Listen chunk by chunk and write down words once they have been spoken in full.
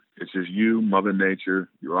It's just you, Mother Nature.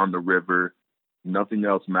 You're on the river. Nothing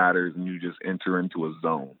else matters, and you just enter into a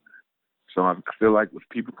zone. So I feel like if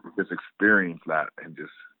people could just experience that and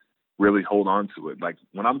just really hold on to it. Like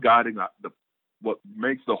when I'm guiding, what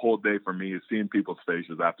makes the whole day for me is seeing people's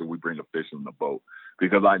faces after we bring a fish in the boat,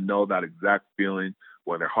 because I know that exact feeling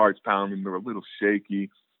where their heart's pounding, they're a little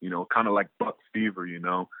shaky, kind of like buck fever,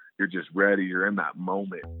 you're just ready. You're in that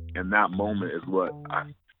moment. And that moment is what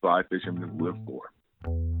fly fishermen live for.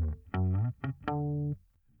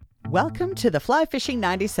 Welcome to the Fly Fishing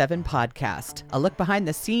 97 podcast, a look behind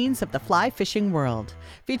the scenes of the fly fishing world,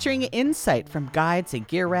 featuring insight from guides and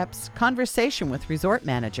gear reps, conversation with resort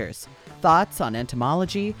managers, thoughts on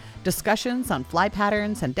entomology, discussions on fly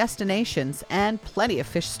patterns and destinations, and plenty of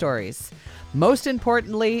fish stories. Most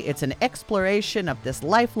importantly, it's an exploration of this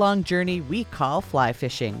lifelong journey we call fly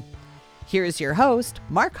fishing. Here's your host,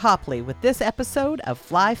 Mark Hopley, with this episode of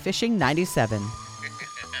Fly Fishing 97.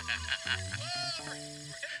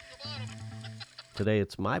 Today,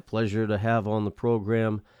 it's my pleasure to have on the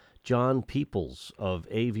program John Peoples of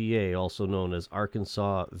AVA, also known as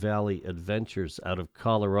Arkansas Valley Adventures out of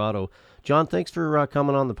Colorado. John, thanks for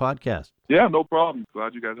coming on the podcast. Yeah, no problem.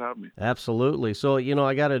 Glad you guys have me. Absolutely. So,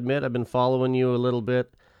 I got to admit, I've been following you a little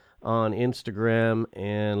bit on Instagram,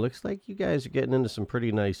 and looks like you guys are getting into some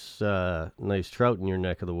pretty nice trout in your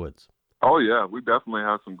neck of the woods. Oh, yeah. We definitely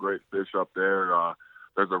have some great fish up there.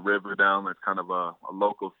 There's a river down that's kind of a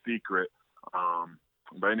local secret.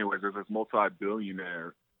 But anyways, there's this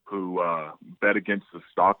multi-billionaire who bet against the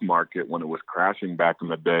stock market when it was crashing back in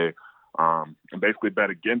the day, and basically bet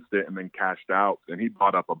against it and then cashed out. And he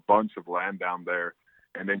bought up a bunch of land down there.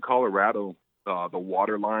 And in Colorado, the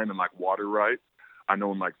water line and like water rights, I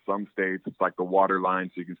know in like some states it's like the water line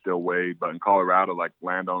so you can still wade, but in Colorado, like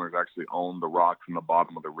landowners actually own the rocks in the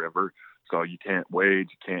bottom of the river. So you can't wade,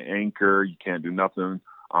 you can't anchor, you can't do nothing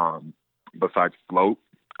besides float.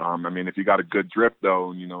 If you got a good drift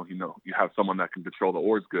though, and you have someone that can control the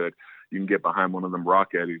oars good, you can get behind one of them rock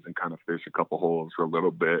eddies and kind of fish a couple holes for a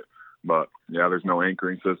little bit. But yeah, there's no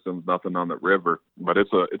anchoring systems, nothing on the river. But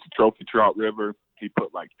it's a trophy trout river. He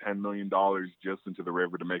put like $10 million just into the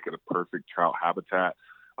river to make it a perfect trout habitat,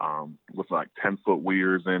 with like 10-foot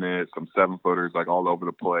weirs in it, some 7-footers like all over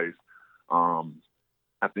the place.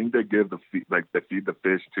 I think they give they feed the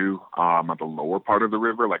fish too at the lower part of the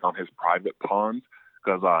river, like on his private ponds.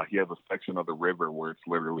 Because he has a section of the river where it's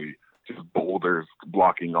literally just boulders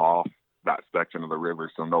blocking off that section of the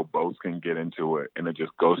river so no boats can get into it, and it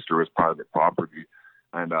just goes through his private property.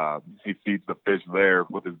 And he feeds the fish there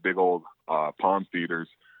with his big old pond feeders.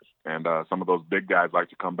 And some of those big guys like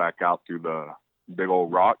to come back out through the big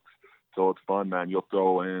old rocks. So it's fun, man. You'll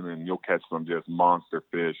throw in and you'll catch some just monster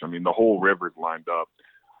fish. The whole river's lined up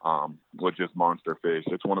with just monster fish.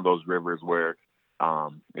 It's one of those rivers where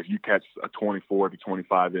if you catch a 24 to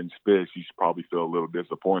 25 inch fish, you should probably feel a little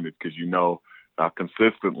disappointed because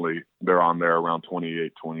consistently they're on there around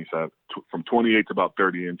 28, 27, from 28 to about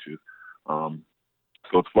 30 inches.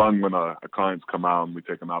 So it's fun when our clients come out and we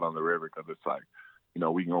take them out on the river because it's like,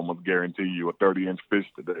 we can almost guarantee you a 30-inch fish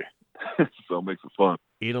today. So it makes it fun.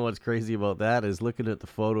 You know what's crazy about that is looking at the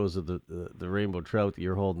photos of the rainbow trout that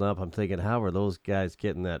you're holding up, I'm thinking, how are those guys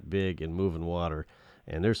getting that big and moving water?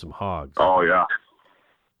 And there's some hogs. Oh, yeah.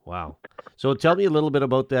 Wow. So tell me a little bit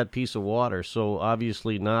about that piece of water. So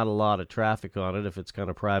obviously not a lot of traffic on it if it's kind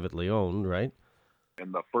of privately owned, right?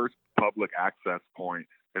 And the first public access point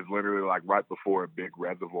is literally like right before a big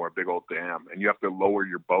reservoir, a big old dam. And you have to lower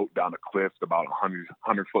your boat down a cliff, about a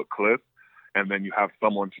 100-foot cliff. And then you have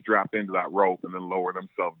someone to strap into that rope and then lower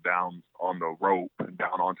themselves down on the rope and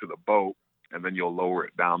down onto the boat. And then you'll lower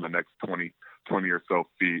it down the next 20 or so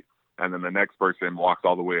feet. And then the next person walks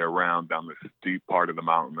all the way around down this steep part of the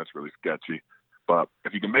mountain that's really sketchy. But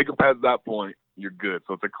if you can make it past that point, you're good.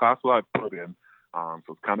 So it's a classified put-in. So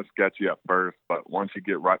it's kind of sketchy at first. But once you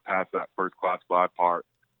get right past that first classified part,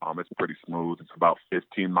 it's pretty smooth. It's about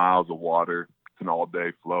 15 miles of water. It's an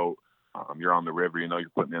all-day float. You're on the river. You're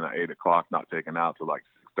putting in at 8 o'clock, not taking out till like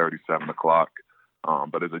 6:30, 7 o'clock.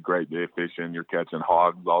 But it's a great day fishing. You're catching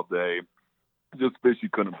hogs all day. Just fish you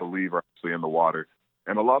couldn't believe are actually in the water.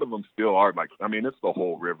 And a lot of them still are it's the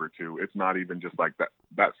whole river too. It's not even just like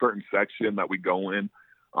that certain section that we go in.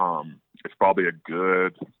 It's probably a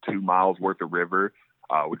good 2 miles worth of river.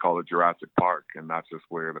 We call it Jurassic Park, and that's just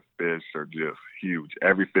where the fish are just huge.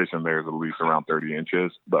 Every fish in there is at least around 30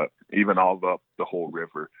 inches, but even all up the whole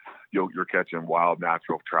river, you're catching wild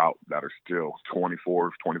natural trout that are still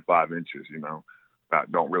 24, 25 inches,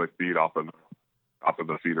 that don't really feed off of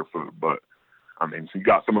the feeder food. But I mean, so you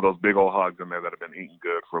got some of those big old hogs in there that have been eating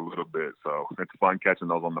good for a little bit. So it's fun catching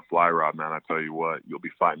those on the fly rod, man. I tell you what, you'll be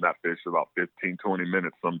fighting that fish for about 15, 20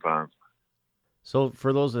 minutes sometimes. So,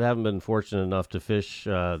 for those that haven't been fortunate enough to fish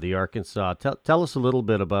the Arkansas, tell us a little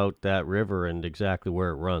bit about that river and exactly where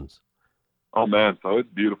it runs. Oh man, so it's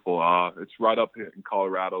beautiful. It's right up here in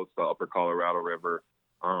Colorado. It's the Upper Colorado River.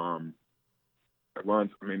 Um, it runs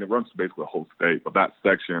basically the whole state, but that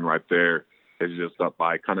section right there is just up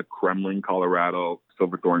by kind of Kremlin, Colorado,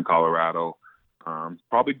 Silverthorne, Colorado.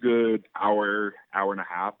 Probably good hour and a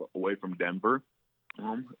half away from Denver.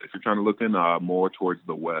 If you're trying to look in more towards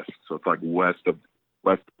the west, so it's like west of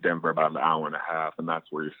Denver, about an hour and a half, and that's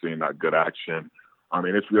where you're seeing that good action. I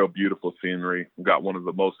mean, it's real beautiful scenery. We've got one of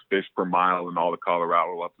the most fish per mile in all of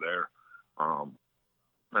Colorado up there.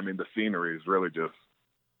 I mean, the scenery is really just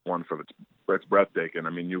it's breathtaking. I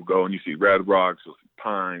mean, you go and you see red rocks, you'll see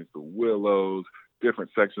pines, the willows,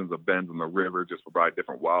 different sections of bends in the river just provide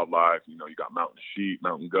different wildlife. You know, you got mountain sheep,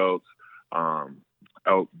 mountain goats,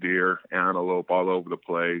 elk, deer, antelope all over the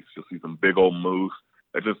place. You'll see some big old moose.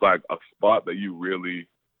 It's just like a spot that you really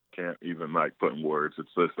can't even like put in words. It's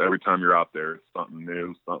just every time you're out there, it's something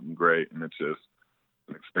new, something great, and it's just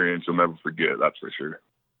an experience you'll never forget. That's for sure.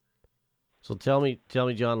 So tell me,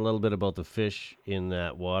 John, a little bit about the fish in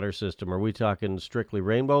that water system. Are we talking strictly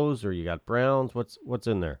rainbows, or you got browns? What's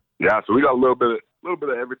in there? Yeah, so we got a little bit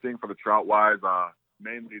of everything for the trout wise.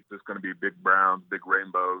 Mainly, it's just going to be big browns, big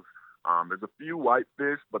rainbows. There's a few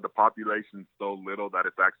whitefish, but the population's so little that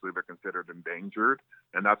they're considered endangered,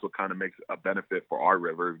 and that's what kind of makes a benefit for our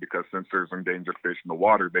rivers, because since there's endangered fish in the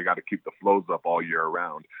water, they got to keep the flows up all year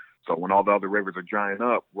round. So when all the other rivers are drying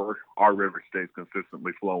up, our river stays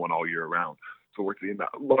consistently flowing all year round. So we're seeing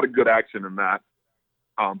a lot of good action in that.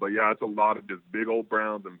 But yeah, it's a lot of just big old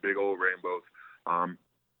browns and big old rainbows.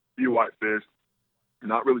 Few whitefish,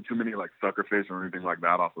 not really too many like sucker fish or anything like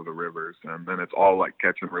that off of the rivers. And then it's all like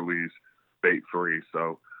catch and release, bait free.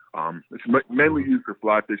 So it's mainly used for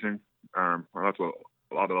fly fishing. That's what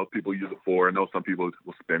a lot of those people use it for. I know some people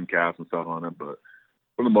will spin casts and stuff on it, but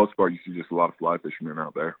for the most part, you see just a lot of fly fishermen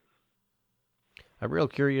out there. I'm real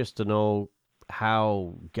curious to know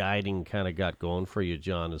how guiding kind of got going for you,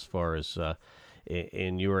 John, as far as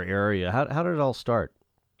in your area. How did it all start?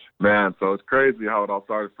 Man, so it's crazy how it all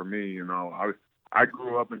started for me. You know, I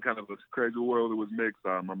grew up in kind of this crazy world. It was mixed.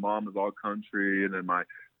 My mom is all country, and then my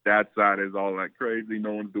dad's side is all like crazy.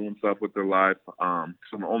 No one's doing stuff with their life. So I'm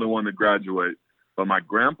the only one to graduate. But my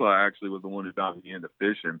grandpa actually was the one who got me into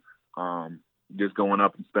fishing. Just going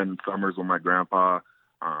up and spending summers with my grandpa.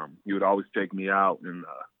 He would always take me out and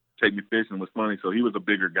take me fishing. It was funny. So he was a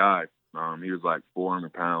bigger guy. He was like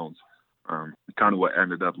 400 pounds. Kind of what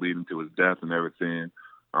ended up leading to his death and everything.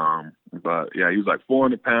 But yeah, he was like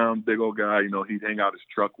 400 pounds, big old guy. You know, he'd hang out his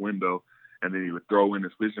truck window, and then he would throw in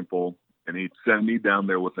his fishing pole, and he'd send me down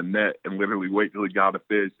there with a net and literally wait till he got a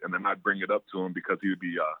fish, and then I'd bring it up to him because he would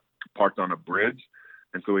be parked on a bridge.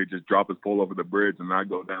 And so he'd just drop his pole over the bridge, and I'd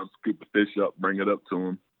go down, scoop the fish up, bring it up to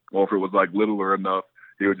him. Or if it was like littler enough,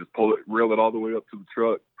 he would just reel it all the way up to the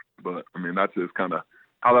truck. But I mean, that's just kind of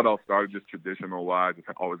how that all started, just traditional wise. Just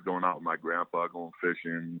always going out with my grandpa, going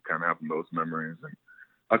fishing, kind of having those memories. And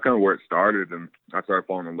that's kind of where it started. And I started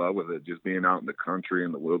falling in love with it, just being out in the country,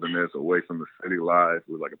 in the wilderness, away from the city life.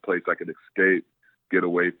 It was like a place I could escape, get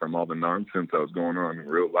away from all the nonsense that was going on in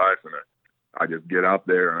real life. And I just get out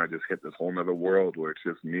there and I just hit this whole nother world where it's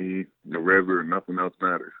just me, the river, and nothing else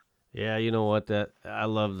matters. Yeah, you know what? I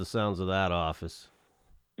love the sounds of that office.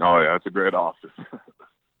 Oh yeah, it's a great office.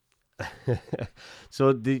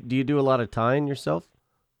 So do you do a lot of tying yourself?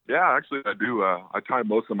 Yeah, actually I do. I tie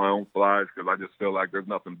most of my own flies because I just feel like there's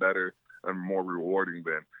nothing better and more rewarding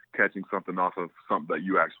than catching something off of something that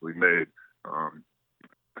you actually made. I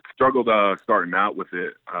struggled starting out with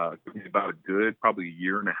it. It took me about probably a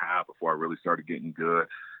year and a half before I really started getting good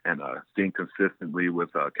and staying consistently with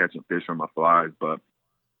catching fish on my flies. But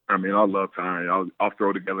I mean, I love tying. I'll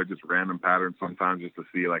throw together just random patterns sometimes just to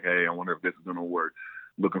see, like, hey, I wonder if this is going to work.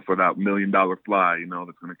 Looking for that $1 million fly, you know,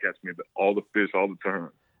 that's going to catch me all the fish all the time.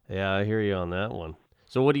 Yeah, I hear you on that one.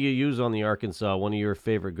 So what do you use on the Arkansas? One of your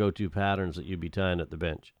favorite go-to patterns that you'd be tying at the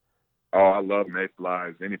bench? Oh, I love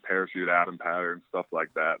mayflies, any parachute atom pattern, stuff like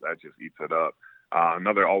that. That just eats it up.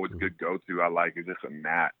 Another always good go-to I like is just a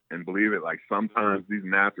gnat. And believe it, like sometimes these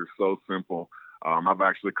gnats are so simple. I've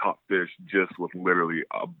actually caught fish just with literally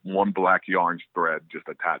one black yarn thread just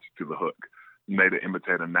attached to the hook, made it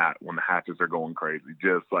imitate a gnat when the hatches are going crazy.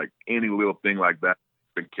 Just like any little thing like that,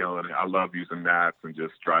 been killing it. I love using gnats and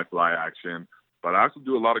just dry fly action. But I also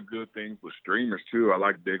do a lot of good things with streamers too. I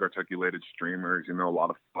like big articulated streamers, you know, a lot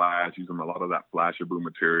of flash, using a lot of that Flashaboo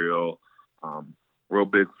material. Real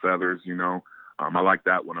big feathers, I like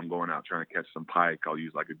that when I'm going out trying to catch some pike. I'll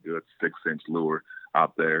use like a good 6-inch lure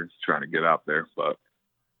out there trying to get out there. But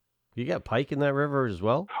You got pike in that river as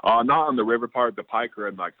well? not on the river part. The pike are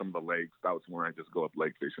in like some of the lakes. That was when I just go up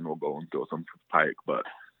lake fishing. We'll go and throw some pike, but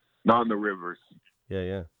not in the rivers. Yeah,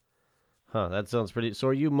 yeah. Huh, that sounds pretty. So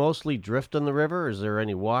are you mostly drift on the river? Is there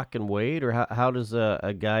any walk and wade, or how does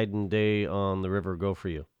a guiding day on the river go for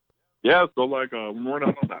you? Yeah, so like when we're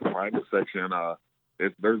not on that private section,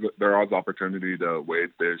 there is opportunity to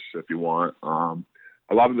wade fish if you want.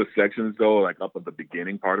 A lot of the sections though, like up at the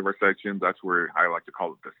beginning part of our section, that's where I like to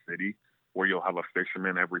call it the city, where you'll have a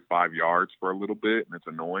fisherman every 5 yards for a little bit, and it's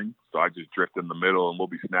annoying. So I just drift in the middle, and we'll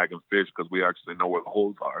be snagging fish because we actually know where the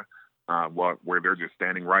holes are, where they're just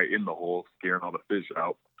standing right in the hole, scaring all the fish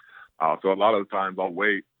out. So a lot of the times I'll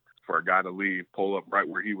wait for a guy to leave, pull up right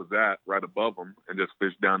where he was at, right above him, and just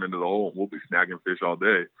fish down into the hole. And we'll be snagging fish all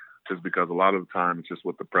day, just because a lot of the time it's just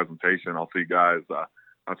with the presentation. I'll see guys.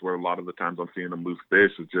 That's where a lot of the times I'm seeing them lose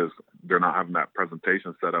fish. It's just they're not having that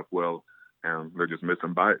presentation set up well, and they're just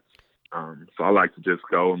missing bites. So I like to just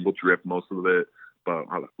go and we'll drift most of it, but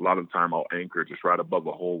a lot of the time I'll anchor just right above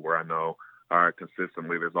a hole where I know, all right,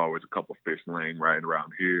 consistently there's always a couple fish laying right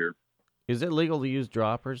around here. Is it legal to use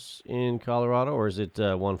droppers in Colorado, or is it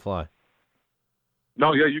one fly?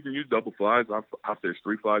 No, yeah, you can use double flies. I fish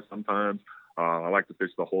 3 flies sometimes. I like to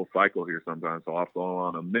fish the whole cycle here sometimes. So I'll throw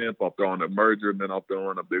on a nymph, I'll throw on a merger, and then I'll throw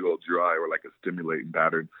on a big old dry or like a stimulating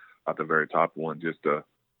pattern at the very top one just to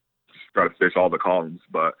try to fish all the columns.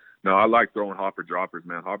 But no, I like throwing hopper droppers,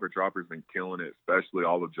 man. Hopper droppers been killing it, especially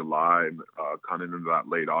all of July and kind of into that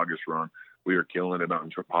late August run. We are killing it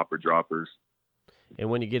on hopper droppers. And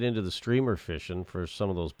when you get into the streamer fishing for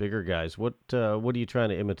some of those bigger guys, what are you trying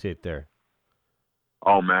to imitate there?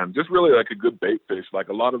 Oh man, just really like a good bait fish. Like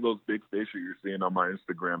a lot of those big fish that you're seeing on my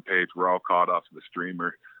Instagram page were all caught off the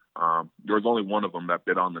streamer. There was only one of them that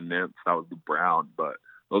bit on the nymph. That was the brown, but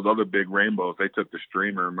those other big rainbows, they took the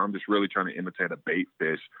streamer, and I'm just really trying to imitate a bait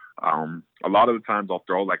fish. A lot of the times I'll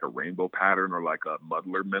throw like a rainbow pattern or like a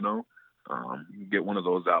muddler minnow. Get one of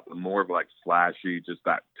those out, but more of like flashy, just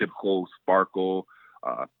that typical sparkle,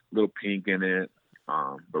 little pink in it,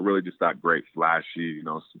 but really just that great flashy,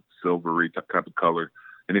 silvery type of color.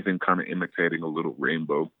 Anything kind of imitating a little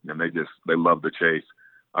rainbow, and they love the chase.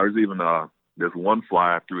 I was even there's one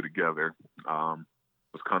fly I threw together.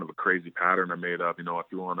 It was kind of a crazy pattern I made up. I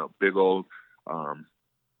threw on a big old what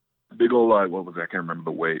was that? I can't remember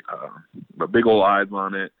the weight, but big old eyes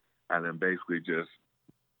on it, and then basically just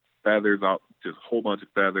feathers out, just a whole bunch of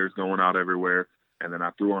feathers going out everywhere. And then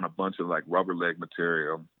I threw on a bunch of like rubber leg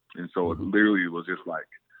material. And so it literally was just like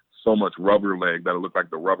so much rubber leg that it looked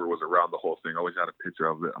like the rubber was around the whole thing. I always had a picture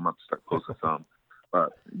of it. I'm going to start posting some.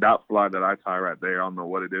 But that fly that I tie right there, I don't know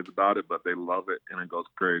what it is about it, but they love it and it goes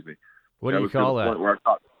crazy. What do you call that?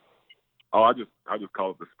 I just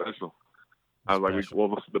call it the special. I was like,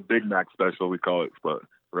 it's the Big Mac special, we call it. But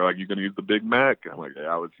we're like, you going to use the Big Mac? I'm like,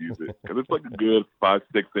 yeah, let's use it. Because it's like a good 5-6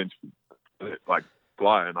 inch like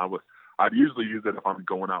fly. And I'd usually use it if I'm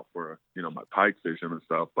going out for, my pike fishing and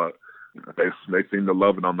stuff. But they seem to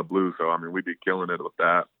love it on the blue. So, we'd be killing it with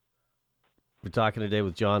that. We're talking today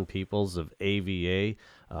with John Peoples of AVA,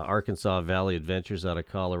 Arkansas Valley Adventures out of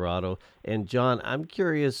Colorado. And John, I'm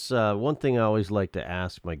curious, one thing I always like to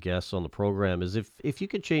ask my guests on the program is if you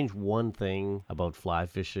could change one thing about fly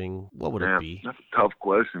fishing, what would it be? That's a tough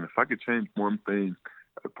question. If I could change one thing,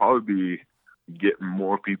 it'd probably be getting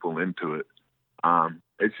more people into it.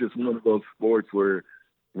 It's just one of those sports where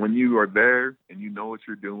when you are there and you know what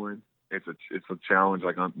you're doing, it's a challenge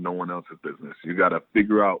like no one else's business. You got to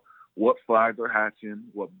figure out what flies are hatching,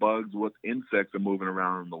 what bugs, what insects are moving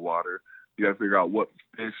around in the water. You got to figure out what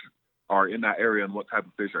fish are in that area and what type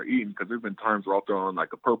of fish are eating. Because there's been times where I'll throw on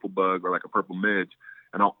like a purple bug or like a purple midge,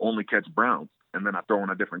 and I'll only catch browns. And then I throw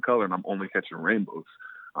in a different color, and I'm only catching rainbows.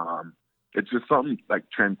 It's just something like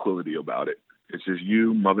tranquility about it. It's just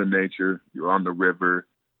you, Mother Nature. You're on the river.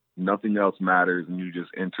 Nothing else matters, and you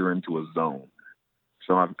just enter into a zone.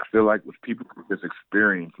 So I feel like if people could just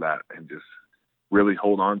experience that and just really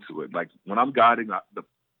hold on to it. Like when I'm guiding,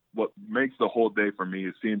 what makes the whole day for me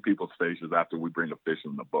is seeing people's faces after we bring a fish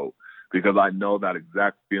in the boat, because I know that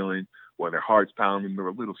exact feeling where their heart's pounding, they're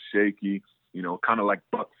a little shaky, kind of like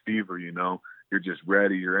buck fever, you're just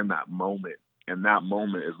ready. You're in that moment. And that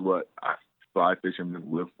moment is what fly fishermen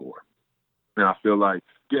live for. And I feel like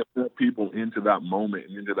get more people into that moment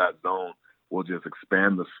and into that zone will just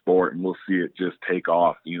expand the sport, and we'll see it just take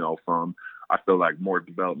off, from, I feel like, more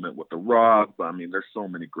development with the rods. But there's so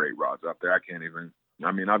many great rods out there. I can't even,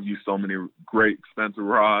 I mean, I've used so many great expensive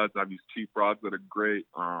rods. I've used cheap rods that are great.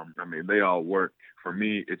 I mean, they all work. For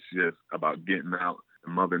me, it's just about getting out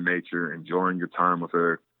in Mother Nature, enjoying your time with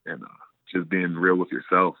her, and just being real with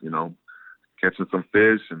yourself, you know, catching some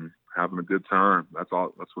fish and having a good time. That's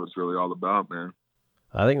all. That's what it's really all about, man.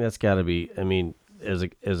 I think that's got to be, I mean, as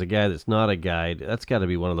a guy that's not a guide, that's got to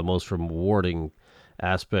be one of the most rewarding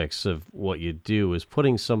aspects of what you do is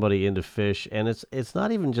putting somebody into fish, and it's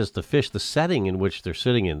not even just the fish, the setting in which they're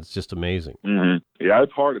sitting in is just amazing. Mm-hmm. Yeah,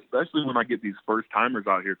 it's hard, especially when I get these first timers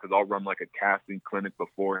out here, because I'll run like a casting clinic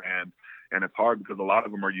beforehand, and it's hard because a lot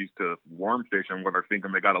of them are used to worm fishing where they're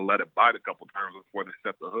thinking they got to let it bite a couple times before they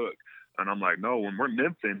set the hook. And I'm like, no, when we're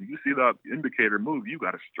nymphing, you see that indicator move, you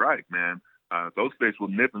got to strike, man. Those fish will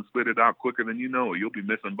nip and spit it out quicker than you know. You'll be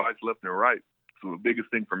missing bites left and right. So the biggest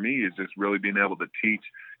thing for me is just really being able to teach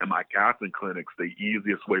in my casting clinics the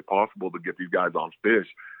easiest way possible to get these guys on fish.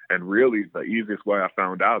 And really, the easiest way I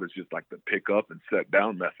found out is just like the pick up and set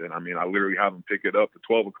down method. I mean, I literally have them pick it up at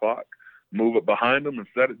 12 o'clock, move it behind them and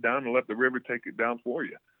set it down and let the river take it down for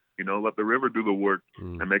you. You know, let the river do the work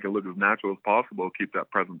and make it look as natural as possible. Keep that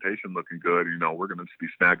presentation looking good. You know, we're going to just be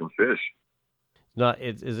snagging fish.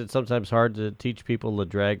 Is it sometimes hard to teach people the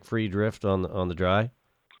drag-free drift on the dry?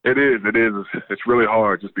 It is. It's really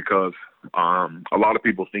hard just because a lot of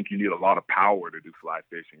people think you need a lot of power to do fly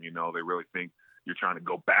fishing. You know, they really think you're trying to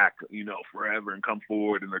go back, you know, forever and come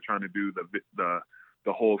forward, and they're trying to do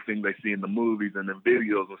the whole thing they see in the movies and the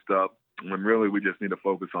videos and stuff, when really we just need to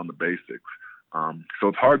focus on the basics. So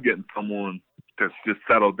it's hard getting someone to just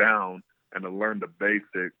settle down and to learn the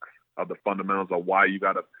basics of the fundamentals of why you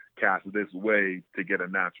got to cast this way to get a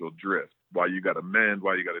natural drift, why you got to mend,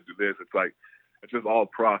 why you got to do this. It's just all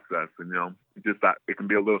process, and you know, just that it can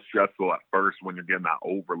be a little stressful at first when you're getting that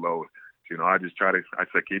overload. You know, I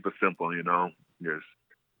say keep it simple. You know, just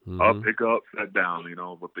up, pick up, set down. You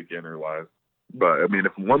know, with beginner wise. But I mean,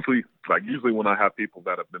 usually when I have people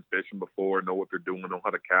that have been fishing before, know what they're doing, know how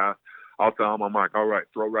to cast, I'll tell them, I'm like, all right,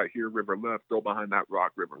 throw right here, river left, throw behind that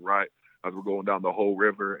rock, river right, as we're going down the whole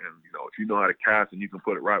river. And, you know, if you know how to cast and you can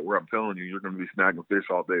put it right where I'm telling you, you're going to be snagging fish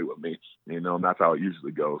all day with me, you know, and that's how it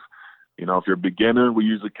usually goes. You know, if you're a beginner, we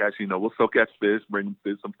usually catch, you know, we'll still catch fish, bring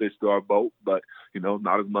some fish to our boat, but, you know,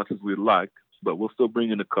 not as much as we'd like, but we'll still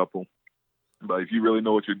bring in a couple. But if you really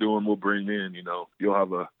know what you're doing, we'll bring in, you know, you'll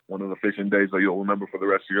have one of the fishing days that you'll remember for the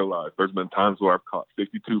rest of your life. There's been times where I've caught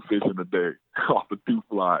 52 fish in a day off of 2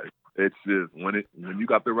 flies. It's just, when you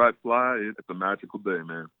got the right fly, it's a magical day,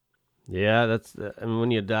 man. Yeah, and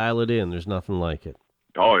when you dial it in, there's nothing like it.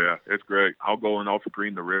 Oh, yeah, it's great. I'll go and I'll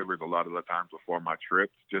screen the rivers a lot of the times before my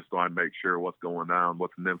trips, just so I make sure what's going down,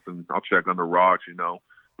 what's nymphing. I'll check on the rocks, you know,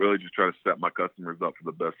 really just try to set my customers up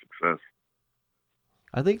for the best success.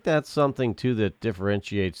 I think that's something, too, that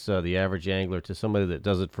differentiates the average angler to somebody that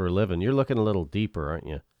does it for a living. You're looking a little deeper, aren't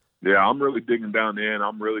you? Yeah, I'm really digging down in.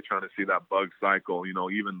 I'm really trying to see that bug cycle, you know,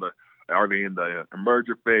 are they in the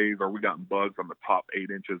emerger phase? Are we gotten bugs on the top 8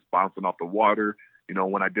 inches bouncing off the water? You know,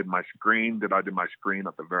 when I did my screen, did I do my screen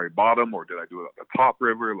at the very bottom, or did I do it at the top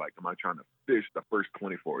river? Like, am I trying to fish the first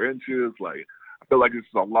 24 inches? Like, I feel like it's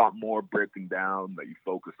a lot more breaking down that you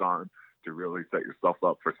focus on to really set yourself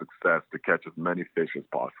up for success to catch as many fish as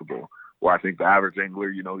possible. Where I think the average angler,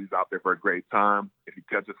 you know, he's out there for a great time. If he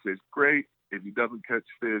catches fish, great. If he doesn't catch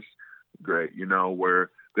fish, great. You know,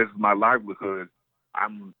 where this is my livelihood,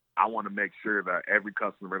 I want to make sure that every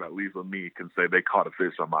customer that leaves with me can say they caught a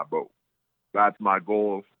fish on my boat. That's my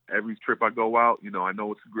goal. Every trip I go out, you know, I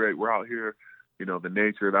know it's great. We're out here, you know, the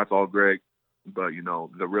nature, that's all great. But, you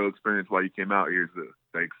know, the real experience why you came out here is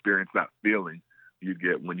to experience that feeling you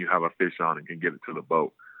get when you have a fish on and can get it to the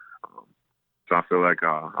boat. So I feel like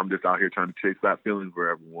I'm just out here trying to chase that feeling for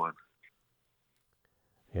everyone.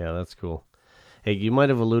 Yeah, that's cool. Hey, you might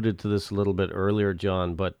have alluded to this a little bit earlier,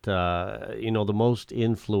 John, but, you know, the most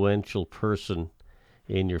influential person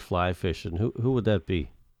in your fly fishing, who would that be?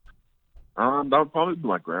 That would probably be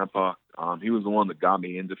my grandpa. He was the one that got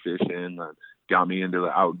me into fishing and got me into the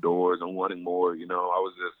outdoors and wanting more. You know, I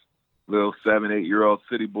was this little 7-8-year-old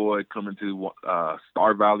city boy coming to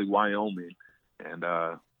Star Valley, Wyoming, and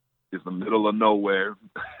it's the middle of nowhere.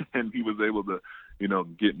 And he was able to, you know,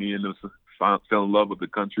 get me into fell in love with the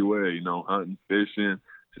country way, you know, hunting, fishing,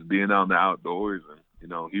 just being out in the outdoors. And, you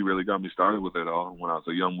know, he really got me started with it all when I was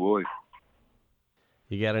a young boy.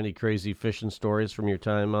 You got any crazy fishing stories from your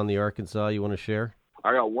time on the Arkansas you want to share?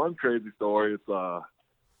 I got one crazy story. It's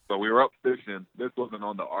so we were up fishing. This wasn't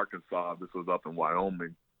on the Arkansas. This was up in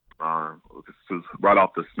Wyoming. This was right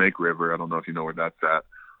off the Snake River. I don't know if you know where that's at.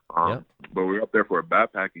 Yep. But we were up there for a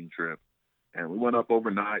backpacking trip, and we went up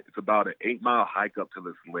overnight. It's about an 8-mile hike up to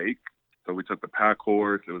this lake. So we took the pack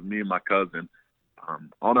horse. It was me and my cousin.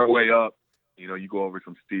 On our way up, you go over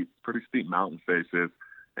some pretty steep mountain faces,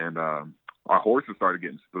 and our horses started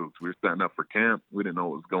getting spooked. We were setting up for camp. We didn't know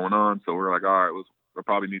what was going on, so we were like, all right, we'll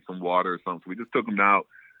probably need some water or something. So we just took them out,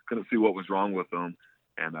 couldn't see what was wrong with them.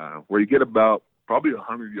 And where you get about probably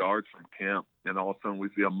 100 yards from camp, and all of a sudden we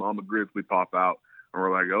see a mama grizzly pop out, and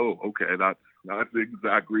we're like, oh, okay, that's the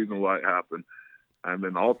exact reason why it happened. And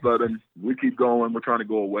then all of a sudden, we keep going. We're trying to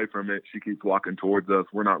go away from it. She keeps walking towards us.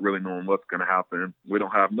 We're not really knowing what's going to happen. We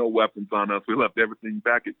don't have no weapons on us. We left everything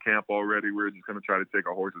back at camp already. We're just going to try to take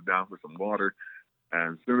our horses down for some water.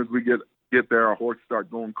 And as soon as we get there, our horses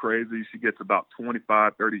start going crazy. She gets about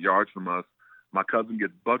 25, 30 yards from us. My cousin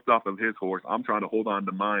gets bucked off of his horse. I'm trying to hold on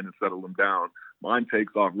to mine and settle him down. Mine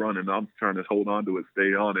takes off running. I'm trying to hold on to it,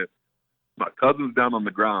 stay on it. My cousin's down on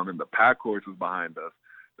the ground, and the pack horse is behind us.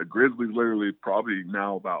 The grizzly's literally probably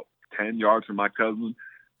now about 10 yards from my cousin,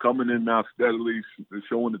 coming in now steadily,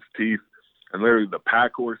 showing its teeth. And literally the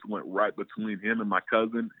pack horse went right between him and my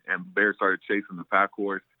cousin, and the bear started chasing the pack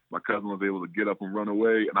horse. My cousin was able to get up and run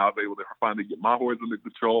away, and I was able to finally get my horse under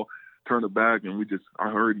control, turn it back, and I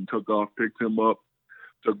hurried and took off, picked him up,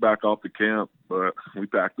 took back off the camp. But we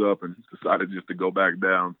packed up and decided just to go back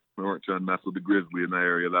down. We weren't trying to mess with the grizzly in that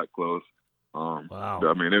area that close. Wow.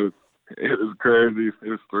 I mean, it was crazy. It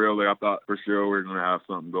was thrilling. I thought for sure we were going to have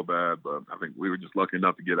something go bad, but I think we were just lucky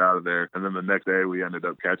enough to get out of there. And then the next day we ended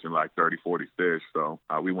up catching like 30, 40 fish. So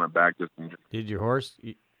we went back just. Did your horse,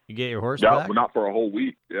 you get your horse yeah, back? but not for a whole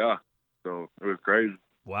week. Yeah. So it was crazy.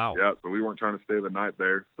 Wow. Yeah. So we weren't trying to stay the night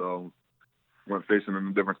there. So went fishing in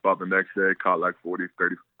a different spot the next day, caught like 40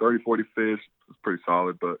 fish. It was pretty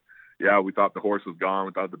solid, but yeah, we thought the horse was gone.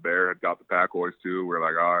 We thought the bear had got the pack horse too. We're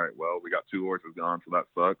like, all right, well, we got 2 horses gone, so that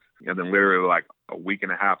sucks. And then literally like a week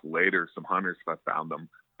and a half later, some hunters found them.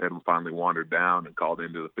 They had finally wandered down and called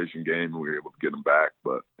into the fishing game, and we were able to get them back.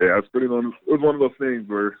 But yeah, it was one of those things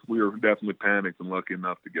where we were definitely panicked and lucky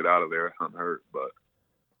enough to get out of there unhurt. But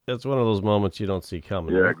that's one of those moments you don't see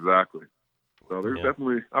coming. Yeah, right? exactly. So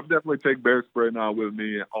I've definitely take bear spray now with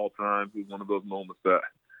me at all times. It's one of those moments that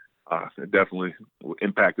it definitely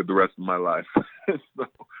impacted the rest of my life. So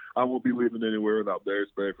I won't be leaving anywhere without bear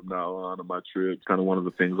spray from now on my trip. It's kind of one of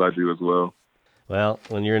the things I do as well. Well,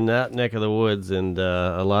 when you're in that neck of the woods and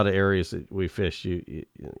a lot of areas that we fish, you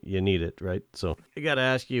need it, right? So I got to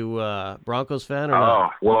ask you, Broncos fan or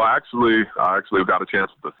not? Well, I actually got a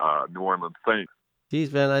chance with the New Orleans Saints.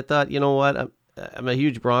 Geez, man, I thought, you know what? I'm a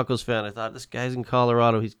huge Broncos fan. I thought, this guy's in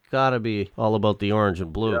Colorado. He's got to be all about the orange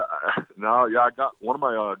and blue. I got one of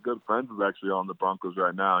my good friends is actually on the Broncos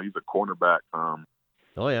right now. He's a cornerback.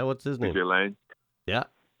 Oh, yeah, what's his name? DJ Lane. Yeah,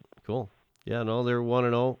 cool. Yeah, no, they're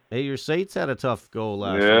 1-0. Hey, your Saints had a tough go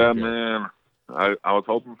last week. Yeah, man. I was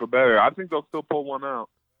hoping for better. I think they'll still pull one out.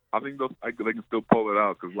 I think they can still pull it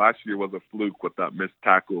out because last year was a fluke with that missed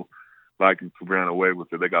tackle. Vikings ran away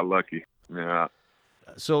with it. They got lucky. Yeah.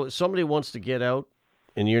 So somebody wants to get out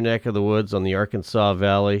in your neck of the woods on the Arkansas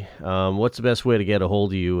Valley. What's the best way to get a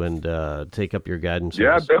hold of you and take up your guidance?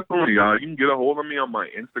 Yeah, definitely. You can get a hold of me on my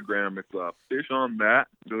Instagram. It's fish on that.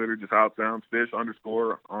 Literally just how it sounds, fish_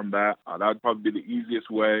 on that. That'd probably be the easiest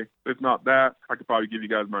way. If not that, I could probably give you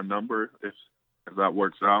guys my number if that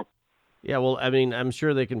works out. Yeah, well, I mean, I'm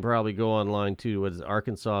sure they can probably go online too. What is it,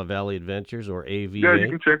 Arkansas Valley Adventures or AVA? Yeah, you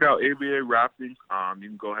can check out AVA Rafting. You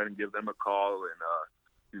can go ahead and give them a call and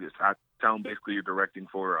you just tell them basically you're directing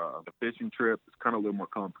for the fishing trip. It's kind of a little more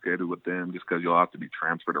complicated with them just because you'll have to be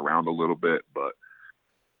transferred around a little bit. But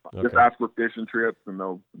just ask for fishing trips and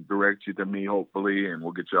they'll direct you to me hopefully, and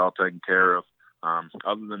we'll get you all taken care of.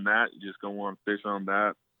 Other than that, you just go on Fish on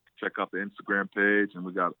That. Check out the Instagram page, and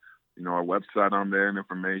we got our website on there and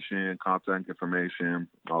information, contact information,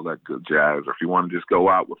 all that good jazz. Or if you want to just go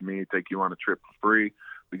out with me, take you on a trip for free,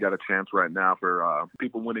 we got a chance right now for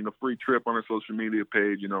people winning a free trip on our social media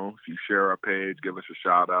page. If you share our page, give us a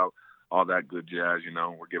shout out, all that good jazz.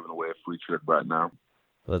 We're giving away a free trip right now.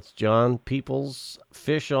 That's John Peoples.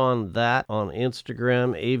 Fish on That on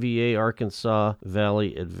Instagram, AVA Arkansas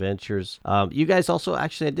Valley Adventures. You guys also,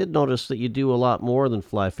 actually, I did notice that you do a lot more than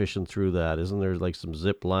fly fishing through that. Isn't there like some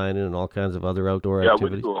zip lining and all kinds of other outdoor activities?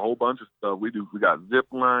 Yeah, we do a whole bunch of stuff. We got zip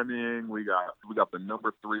lining. We got the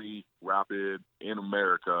number 3 rapid in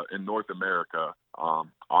North America,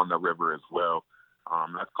 on the river as well.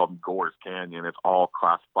 That's called Gore's Canyon. It's all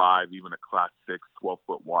class 5, even a class 6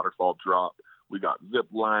 12-foot waterfall drop. We got zip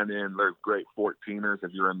lining. There's great 14ers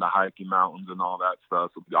if you're in the hiking mountains and all that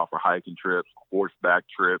stuff. So we offer hiking trips, horseback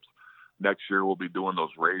trips. Next year we'll be doing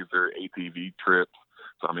those Razor ATV trips.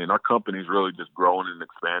 So, I mean, our company's really just growing and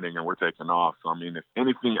expanding, and we're taking off. So, I mean, if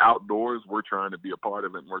anything outdoors, we're trying to be a part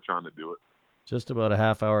of it, and we're trying to do it. Just about a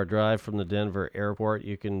half-hour drive from the Denver airport.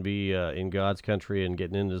 You can be in God's country and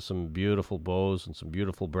getting into some beautiful bows and some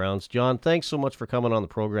beautiful browns. John, thanks so much for coming on the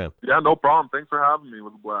program. Yeah, no problem. Thanks for having me. It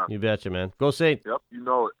was a blast. You betcha, man. Go Saint. Yep, you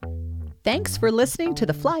know it. Thanks for listening to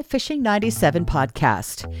the Fly Fishing 97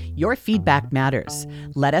 podcast. Your feedback matters.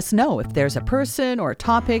 Let us know if there's a person or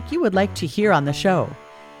topic you would like to hear on the show.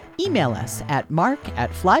 Email us at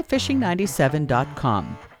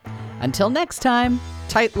mark@flyfishing97.com. Until next time,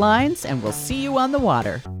 tight lines, and we'll see you on the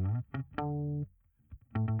water.